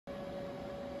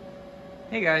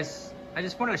Hey guys, I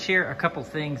just wanted to share a couple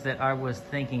things that I was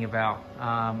thinking about.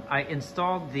 I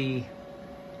installed the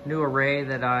new array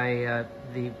that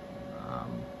the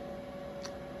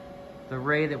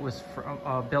array that was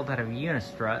built out of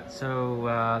Unistrut, so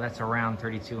that's around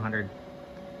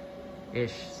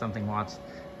 3200-ish something watts.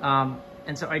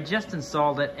 And so I just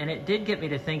installed it, and it did get me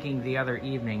to thinking the other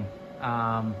evening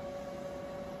how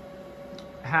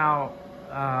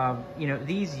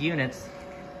these units,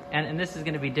 and this is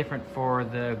going to be different for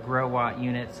the grow watt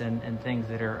units and things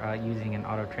that are using an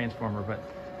auto transformer, but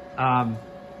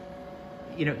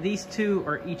these two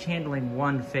are each handling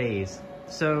one phase.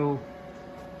 So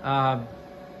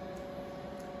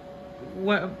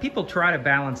people try to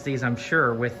balance these, I'm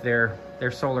sure, with their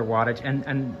solar wattage,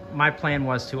 and my plan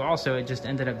was to also, it just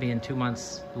ended up being 2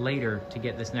 months later to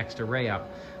get this next array up.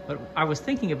 But I was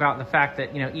thinking about the fact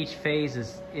that each phase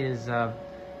is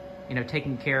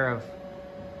taking care of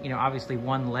obviously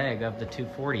one leg of the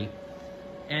 240,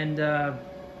 and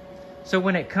so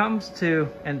when it comes to,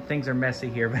 and things are messy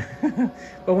here,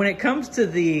 but when it comes to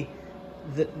the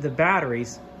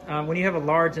batteries, when you have a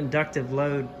large inductive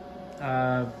load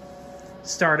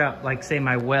start up, like say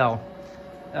my well,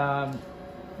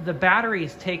 the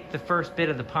batteries take the first bit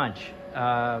of the punch,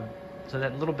 so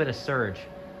that little bit of surge,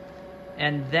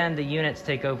 and then the units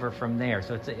take over from there.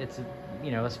 So it's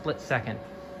a split second.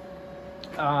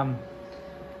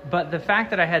 But the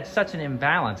fact that I had such an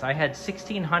imbalance, I had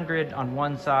 1600 on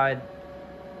one side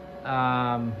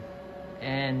and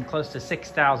close to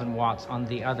 6,000 watts on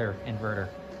the other inverter.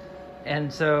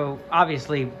 And so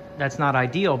obviously that's not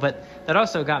ideal, but that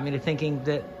also got me to thinking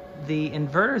that the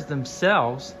inverters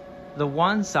themselves, the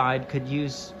one side could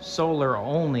use solar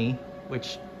only,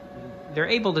 which they're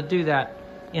able to do that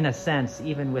in a sense,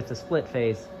 even with the split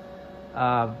phase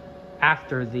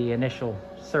after the initial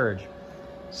surge.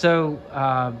 So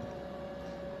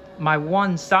my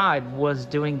one side was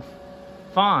doing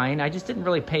fine. I just didn't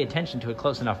really pay attention to it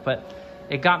close enough, but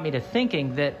it got me to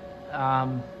thinking that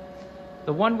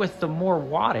the one with the more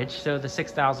wattage, so the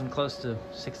 6,000, close to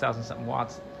 6,000 something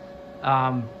watts,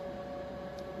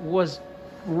 was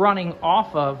running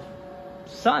off of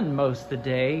sun most of the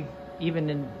day, even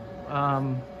in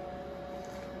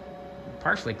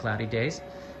partially cloudy days.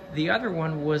 The other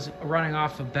one was running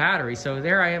off of battery, so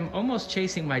there I am almost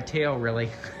chasing my tail, really,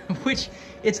 which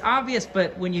it's obvious,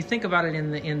 but when you think about it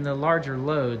in the larger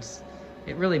loads,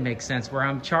 it really makes sense, where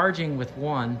I'm charging with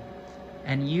one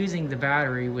and using the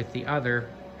battery with the other,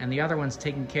 and the other one's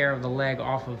taking care of the leg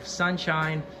off of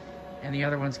sunshine, and the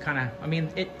other one's kind of, I mean,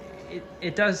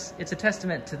 it's a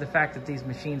testament to the fact that these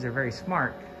machines are very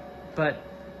smart, but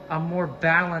a more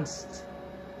balanced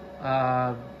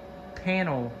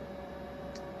panel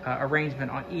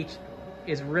arrangement on each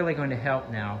is really going to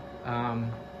help now.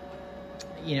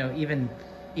 Even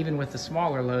with the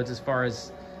smaller loads, as far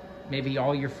as maybe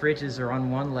all your fridges are on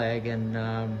one leg and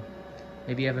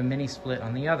maybe you have a mini split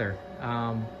on the other.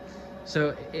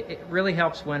 So it really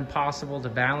helps when possible to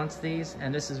balance these,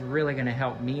 and this is really going to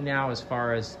help me now as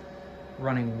far as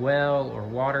running well or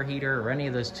water heater or any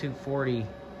of those 240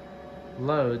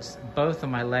 loads. Both of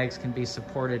my legs can be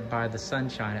supported by the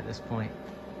sunshine at this point.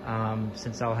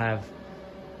 Since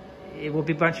it will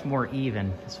be much more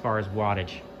even as far as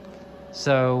wattage.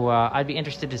 So I'd be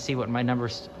interested to see what my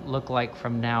numbers look like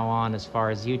from now on as far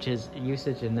as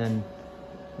usage, and then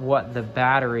what the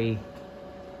battery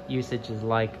usage is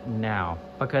like now.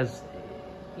 Because,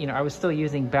 I was still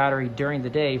using battery during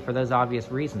the day for those obvious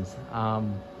reasons.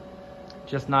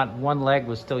 Just not one leg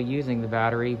was still using the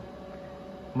battery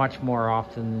much more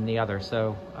often than the other.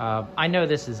 So I know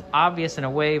this is obvious in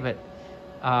a way, but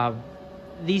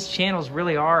these channels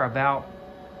really are about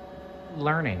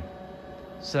learning.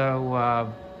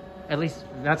 So at least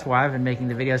that's why I've been making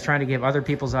the videos, trying to give other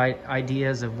people's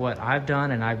ideas of what I've done,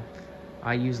 and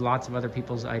I use lots of other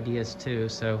people's ideas too.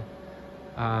 So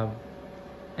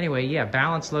anyway, yeah,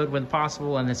 balance load when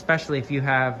possible, and especially if you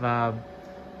have an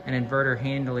inverter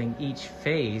handling each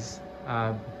phase,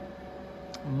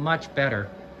 much better.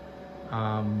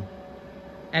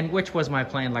 And which was my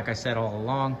plan, like I said, all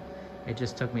along. It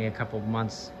just took me a couple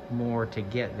months more to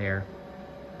get there.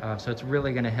 So it's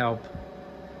really going to help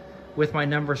with my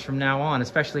numbers from now on,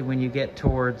 especially when you get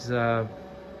towards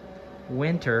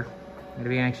winter. I'm going to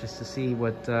be anxious to see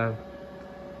what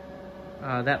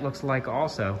that looks like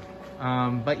also.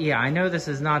 But yeah, I know this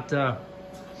is not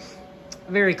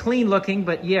very clean looking,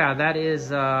 but yeah, that is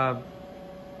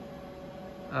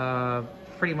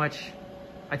pretty much,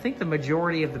 I think, the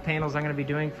majority of the panels I'm going to be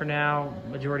doing for now.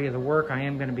 Majority of the work, I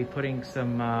am going to be putting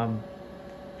some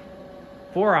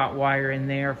 4-aught wire in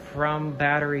there from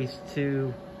batteries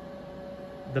to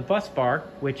the bus bar,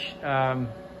 which I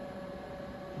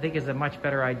think is a much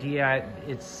better idea.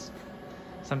 It's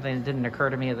something that didn't occur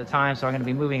to me at the time, so I'm going to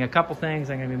be moving a couple things.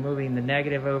 I'm going to be moving the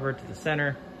negative over to the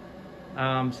center.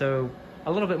 So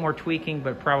a little bit more tweaking,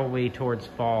 but probably towards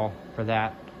fall for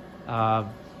that.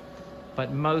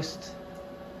 But most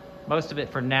of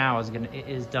it for now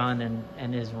is done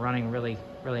and is running really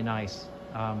nice.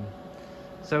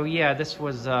 So yeah, this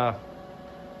was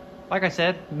like I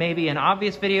said, maybe an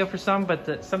obvious video for some,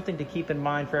 but something to keep in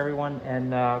mind for everyone.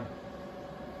 And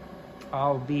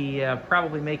I'll be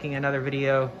probably making another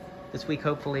video this week,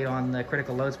 hopefully on the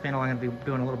critical loads panel. I'm going to be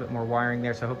doing a little bit more wiring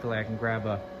there, so hopefully I can grab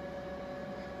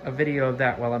a video of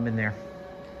that while I'm in there.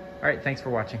 All right, thanks for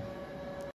watching.